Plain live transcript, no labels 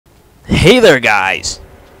Hey there, guys!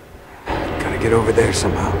 Gotta get over there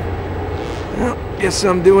somehow. Well, guess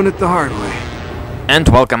I'm doing it the hard way. And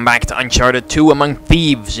welcome back to Uncharted 2 Among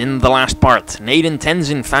Thieves. In the last part, Nate and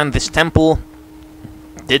Tenzin found this temple,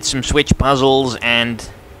 did some switch puzzles, and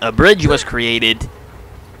a bridge was created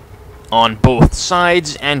on both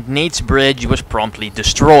sides, and Nate's bridge was promptly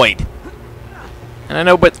destroyed. And I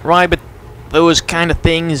know, but those kind of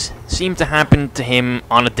things seem to happen to him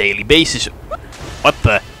on a daily basis. What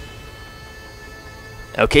the?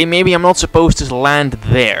 Okay, maybe I'm not supposed to land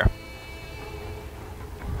there.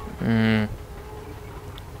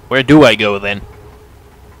 Where do I go then?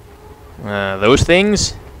 Those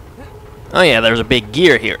things? Oh yeah, there's a big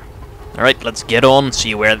gear here. Alright, let's get on,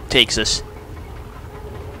 see where it takes us.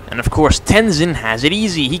 And of course, Tenzin has it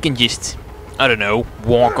easy. He can just, I don't know,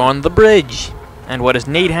 walk on the bridge. And what does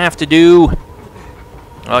Nate have to do?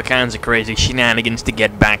 All kinds of crazy shenanigans to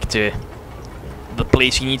get back to the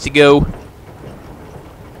place he needs to go.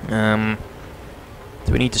 Do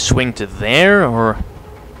we need to swing to there, or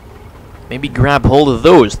maybe grab hold of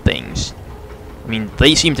those things? I mean,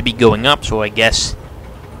 they seem to be going up, so I guess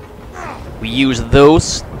we use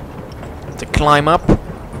those to climb up.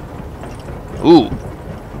 Ooh.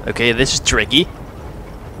 Okay, this is tricky.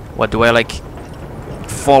 What do I, like,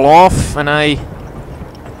 fall off and I...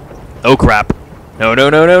 Oh, crap. No, no,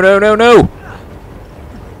 no, no, no, no, no!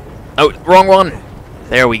 Oh, wrong one!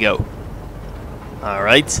 There we go.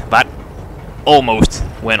 Alright, that almost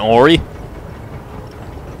went awry.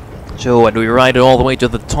 So, what, do we ride it all the way to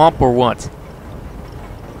the top, or what?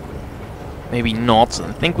 Maybe not.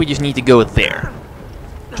 I think we just need to go there.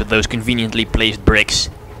 To those conveniently placed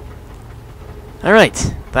bricks.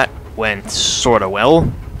 Alright, that went sorta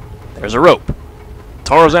well. There's a rope.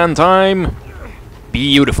 Tarzan time!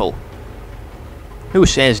 Beautiful. Who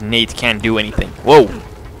says Nate can't do anything? Whoa!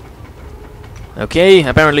 Okay,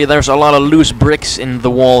 apparently there's a lot of loose bricks in the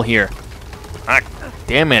wall here. Ah,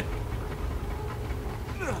 damn it.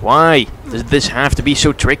 Why does this have to be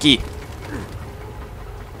so tricky?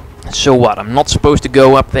 So what, I'm not supposed to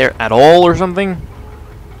go up there at all or something?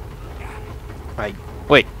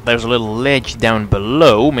 Wait, there's a little ledge down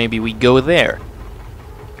below. Maybe we go there.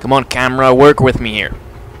 Come on, camera, work with me here.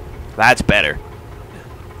 That's better.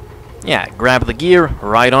 Yeah, grab the gear,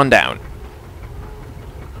 ride on down.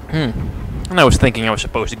 And I was thinking I was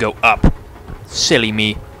supposed to go up. Silly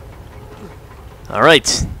me.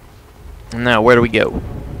 Alright. Now, where do we go?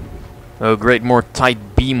 Oh, great, more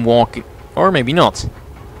tight beam walking. Or maybe not.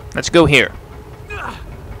 Let's go here.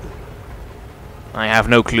 I have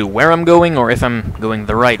no clue where I'm going, or if I'm going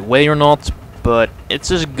the right way or not, but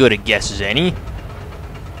it's as good a guess as any.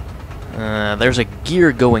 There's a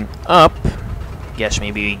gear going up. Guess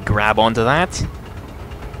maybe we grab onto that.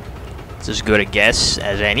 It's as good a guess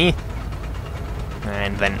as any.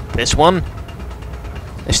 And then this one.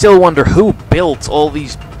 I still wonder who built all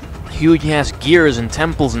these huge-ass gears and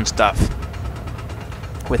temples and stuff.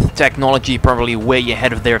 With technology probably way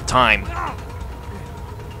ahead of their time.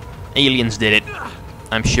 Aliens did it.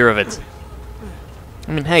 I'm sure of it.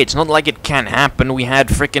 I mean, hey, it's not like it can't happen. We had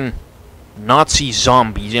frickin' Nazi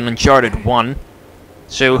zombies in Uncharted 1.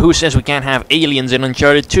 So who says we can't have aliens in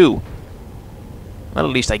Uncharted 2? Well,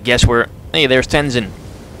 at least I guess we're... Hey, there's Tenzin.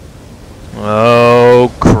 Oh,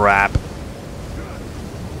 crap.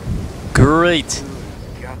 Great.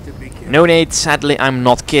 No, Nate, sadly, I'm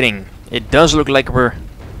not kidding. It does look like we're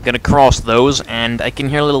gonna cross those, and I can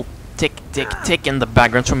hear a little tick, tick, tick in the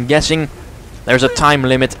background, so I'm guessing there's a time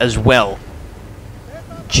limit as well.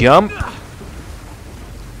 Jump.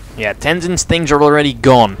 Yeah, Tenzin's things are already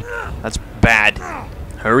gone. That's bad.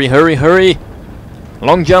 Hurry, hurry, hurry.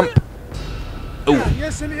 Long jump. Oh,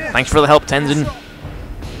 thanks for the help, Tenzin.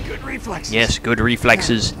 Good reflexes. Yes, good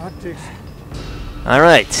reflexes.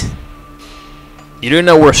 Alright. You do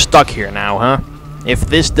know we're stuck here now, huh? If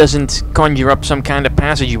this doesn't conjure up some kind of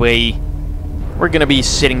passageway, we're gonna be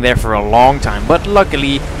sitting there for a long time. But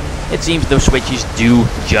luckily, it seems those switches do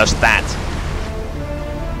just that.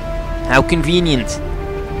 How convenient.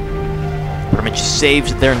 Pretty much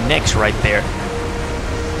saves their necks right there.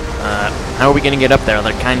 How are we gonna get up there?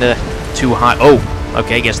 They're kinda too high. Oh,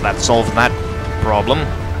 okay, I guess that solved that problem.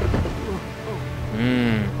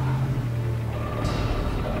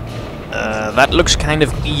 That looks kind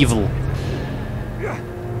of evil.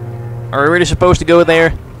 Are we really supposed to go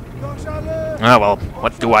there? Oh well,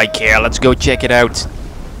 what do I care? Let's go check it out.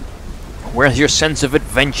 Where's your sense of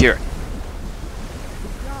adventure?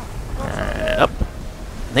 Up.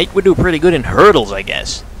 Nate would do pretty good in hurdles, I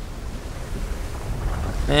guess.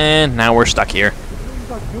 And now we're stuck here.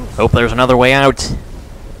 Hope there's another way out.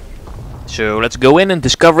 So let's go in and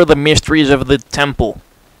discover the mysteries of the temple.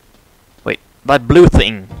 that blue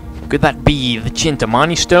thing, could that be the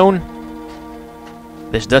Chintamani stone?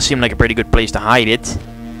 This does seem like a pretty good place to hide it.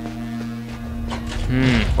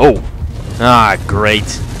 Oh. Ah,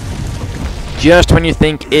 great. Just when you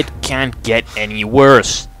think it can't get any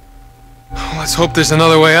worse. Let's hope there's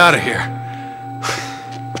another way out of here.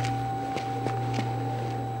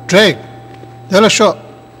 Drake, they're a shot.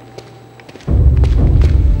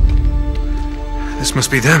 This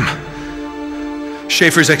must be them.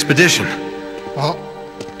 Schäfer's expedition. Oh.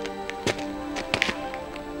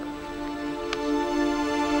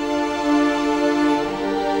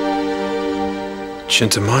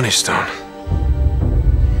 Chintamani stone.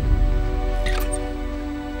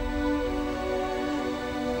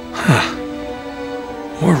 Huh.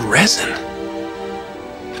 More resin.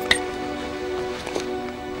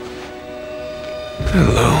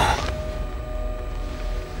 Hello.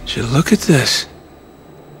 Would you look at this?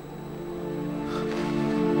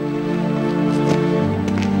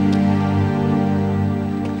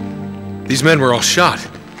 These men were all shot.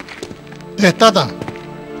 Tata.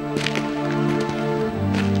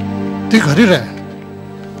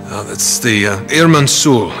 Oh, that's the Irman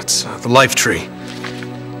Sul. It's the life tree.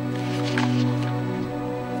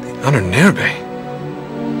 The Honor Nerbe.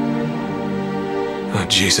 Oh,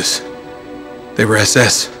 Jesus. They were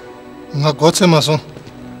SS. Nga gotse maso.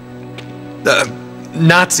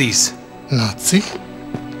 Nazis. Nazi?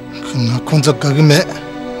 Nga kunza kagime.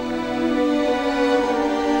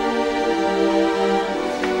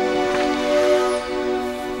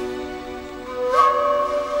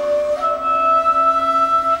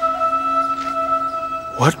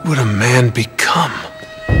 What would a man become?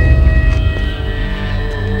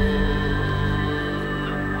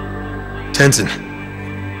 Tenzin.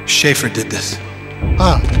 Schäfer did this.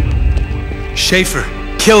 Ah, Schäfer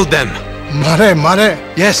killed them. mare.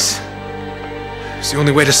 Yes. It's the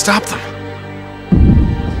only way to stop them.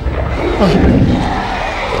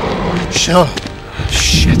 Sure.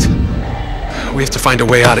 Shit. We have to find a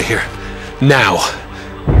way out of here. Now.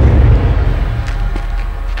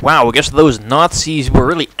 Wow, I guess those Nazis were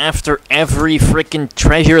really after every frickin'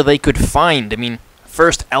 treasure they could find. I mean,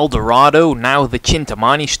 first El Dorado, now the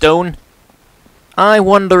Chintamani stone. I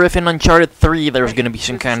wonder if in Uncharted 3 there's gonna be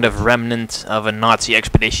some kind of remnant of a Nazi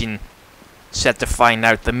expedition set to find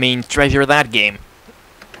out the main treasure of that game.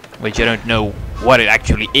 Which I don't know what it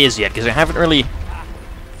actually is yet, because I haven't really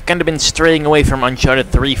kind of been straying away from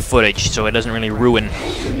Uncharted 3 footage, so it doesn't really ruin.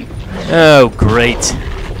 Oh, great.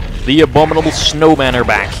 The abominable snowmen are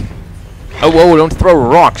back. Oh, whoa, don't throw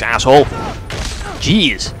rocks, asshole.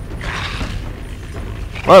 Jeez.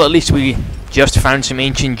 Well, at least we just found some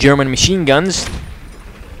ancient German machine guns.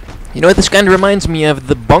 You know what, this kind of reminds me of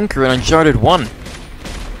the bunker in Uncharted 1.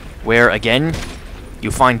 Where, again,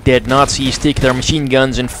 you find dead Nazis, take their machine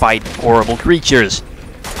guns and fight horrible creatures.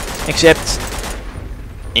 Except,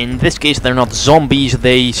 in this case, they're not zombies,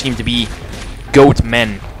 they seem to be goat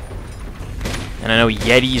men. And I know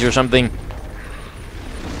Yetis or something.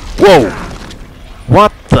 Whoa!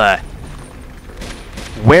 What the?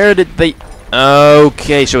 Where did they...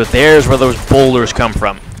 Okay, so there's where those boulders come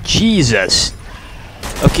from. Jesus!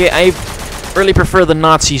 Okay, I really prefer the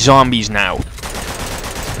Nazi zombies now.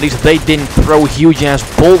 At least they didn't throw huge-ass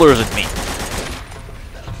boulders at me.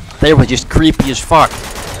 They were just creepy as fuck.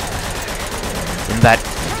 In that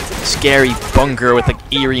scary bunker with the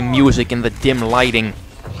eerie music and the dim lighting.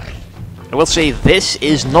 I will say this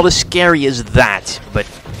is not as scary as that, but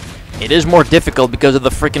it is more difficult because of the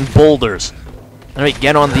frickin' boulders. Alright,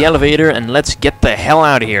 get on the elevator and let's get the hell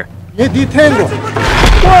out of here. Detengo.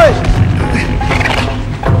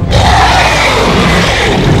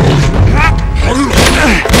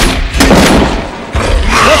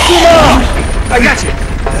 I got you.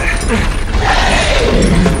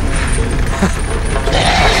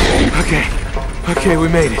 Okay, we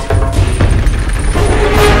made it.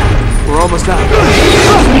 We're almost out.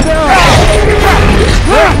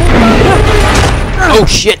 Oh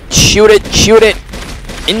shit, shoot it,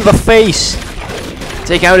 in the face.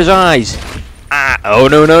 Take out his eyes. Ah, oh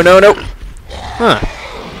no. Huh.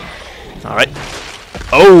 Alright.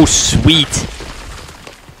 Oh, sweet.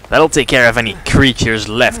 That'll take care of any creatures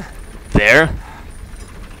left there.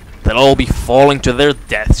 They'll all be falling to their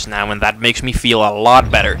deaths now, and that makes me feel a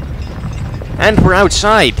lot better. And we're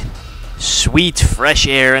outside. Sweet fresh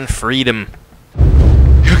air and freedom.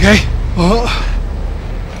 You okay? Oh.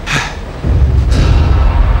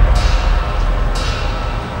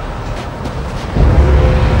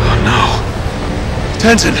 Oh no.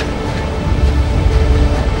 Tenzin!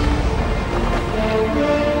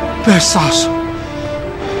 Versace.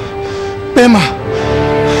 Bema.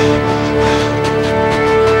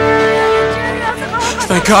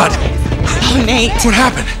 Thank God. Oh, Nate. What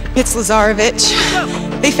happened? It's Lazarevich.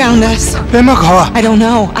 They found us. Bemakawa. I don't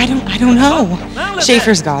know. I don't know.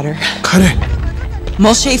 Schäfer's got her. Kare.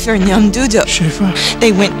 Mol Schäfer and Young Dudo. Schäfer.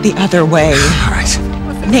 They went the other way. All right.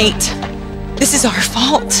 Nate, this is our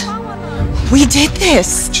fault. We did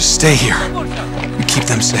this. Just stay here. And keep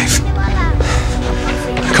them safe.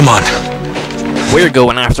 Come on. We're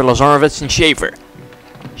going after Lazarevich and Schäfer.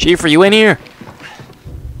 Schäfer, you in here?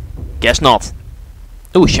 Guess not.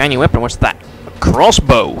 Ooh, shiny weapon, what's that? A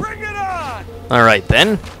crossbow. Bring it on! Alright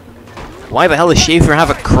then. Why the hell does Schäfer have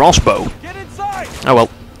a crossbow? Get inside! Oh well.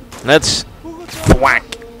 Let's thwack.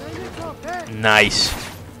 Nice.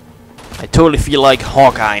 I totally feel like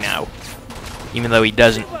Hawkeye now. Even though he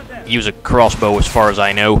doesn't use a crossbow as far as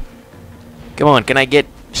I know. Come on, can I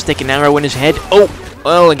stick an arrow in his head? Oh!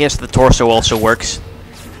 Well, I guess the torso also works.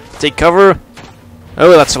 Take cover.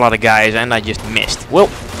 Oh, that's a lot of guys, and I just missed. Well,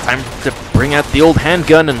 time to bring out the old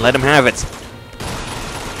handgun and let him have it.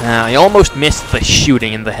 I almost missed the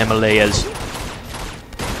shooting in the Himalayas.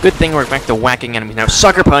 Good thing we're back to whacking enemies now.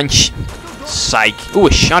 Sucker punch! Psych. Ooh,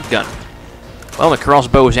 a shotgun. Well, the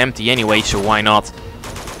crossbow is empty anyway, so why not?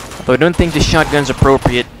 Although I don't think the shotgun's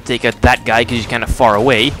appropriate to take out that guy because he's kind of far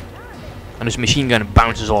away. And his machine gun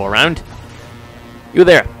bounces all around. You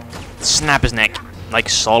there. Snap his neck. Like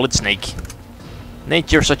Solid Snake.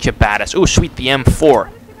 Nate, you're such a badass. Oh, sweet, the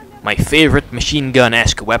M4. My favorite machine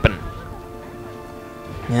gun-esque weapon.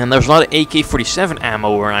 And there's a lot of AK-47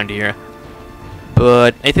 ammo around here.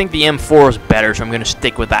 But I think the M4 is better, so I'm going to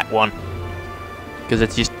stick with that one. Because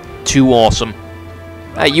it's just too awesome.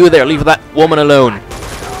 Hey, you there, leave that woman alone.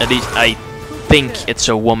 At least I think it's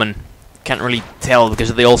a woman. Can't really tell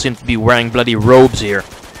because they all seem to be wearing bloody robes here.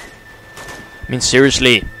 I mean,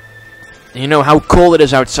 seriously. You know how cold it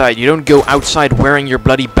is outside. You don't go outside wearing your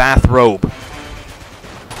bloody bathrobe.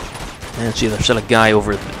 Let's see, there's still a guy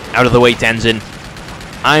over... Out of the way, Tenzin.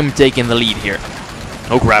 I'm taking the lead here.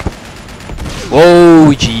 Oh, crap.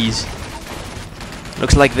 Whoa, jeez.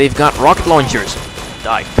 Looks like they've got rocket launchers.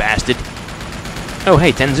 Die, bastard. Oh,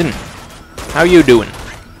 hey, Tenzin. How you doing?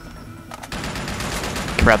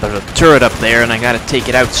 Crap, there's a turret up there, and I gotta take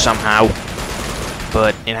it out somehow.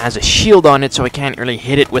 But it has a shield on it, so I can't really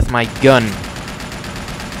hit it with my gun.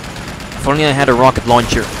 If only I had a rocket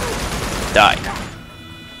launcher. Die.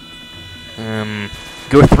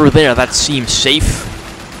 Go through there, that seems safe.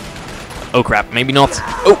 Oh crap, maybe not.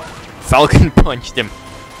 Oh! Falcon punched him.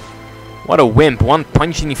 What a wimp. One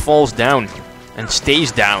punch and he falls down. And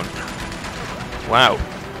stays down. Wow.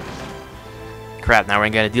 Crap, now we're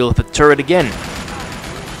gonna deal with the turret again.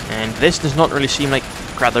 And this does not really seem like...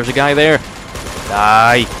 Crap, there's a guy there.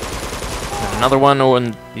 Die. And another one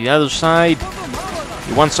on the other side.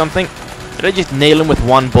 You want something? Did I just nail him with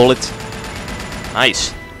one bullet?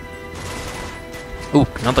 Nice. Ooh,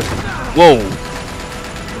 another... Whoa.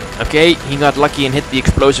 Okay, he got lucky and hit the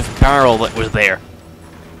explosive barrel that was there.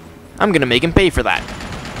 I'm gonna make him pay for that.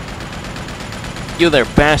 You there,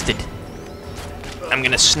 bastard. I'm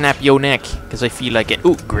gonna snap your neck, because I feel like it.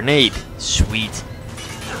 Ooh, grenade. Sweet.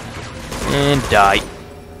 And die.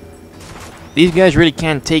 These guys really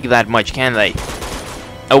can't take that much, can they?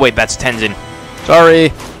 Oh wait, that's Tenzin. Sorry.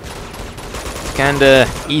 It's kinda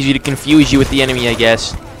easy to confuse you with the enemy, I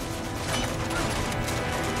guess.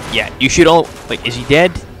 Yeah, you should all... Wait, is he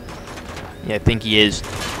dead? Yeah, I think he is.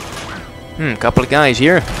 Couple of guys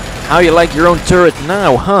here. How you like your own turret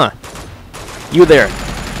now, huh? You there.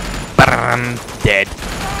 Bam. Dead.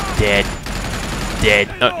 Dead. Dead.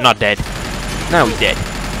 Not dead. Now he's dead.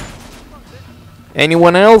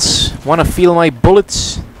 Anyone else want to feel my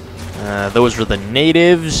bullets? Those are the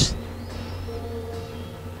natives.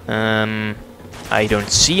 I don't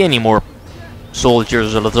see any more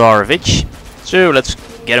soldiers of Lazarevich. So let's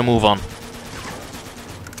get a move on.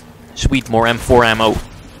 Sweet, more M4 ammo.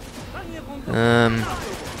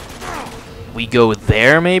 We go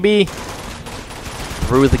there, maybe?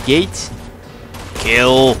 Through the gate?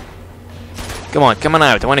 Kill. Come on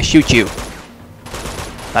out. I want to shoot you.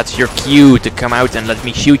 That's your cue to come out and let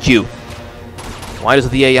me shoot you. Why does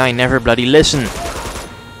the AI never bloody listen?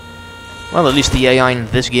 Well, at least the AI in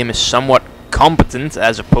this game is somewhat competent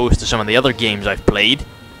as opposed to some of the other games I've played.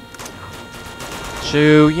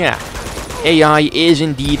 So, yeah. AI is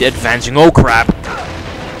indeed advancing. Oh, crap.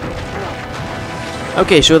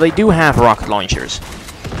 Okay, so they do have rocket launchers.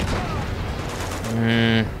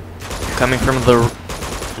 Coming from the...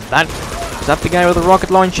 Is that the guy with the rocket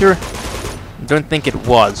launcher? Don't think it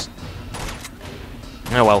was.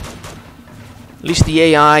 Oh well. At least the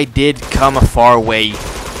AI did come a far way.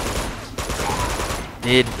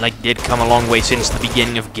 Did come a long way since the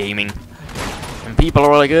beginning of gaming. I'm people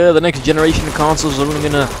are like, the next generation of consoles are only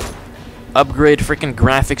gonna upgrade freaking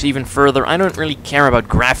graphics even further. I don't really care about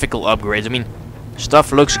graphical upgrades. I mean,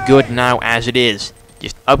 stuff looks good now as it is.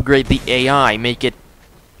 Just upgrade the AI, make it,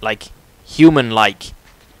 like, human-like.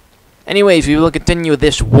 Anyways, we will continue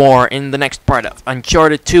this war in the next part of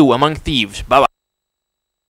Uncharted 2 Among Thieves. Bye-bye.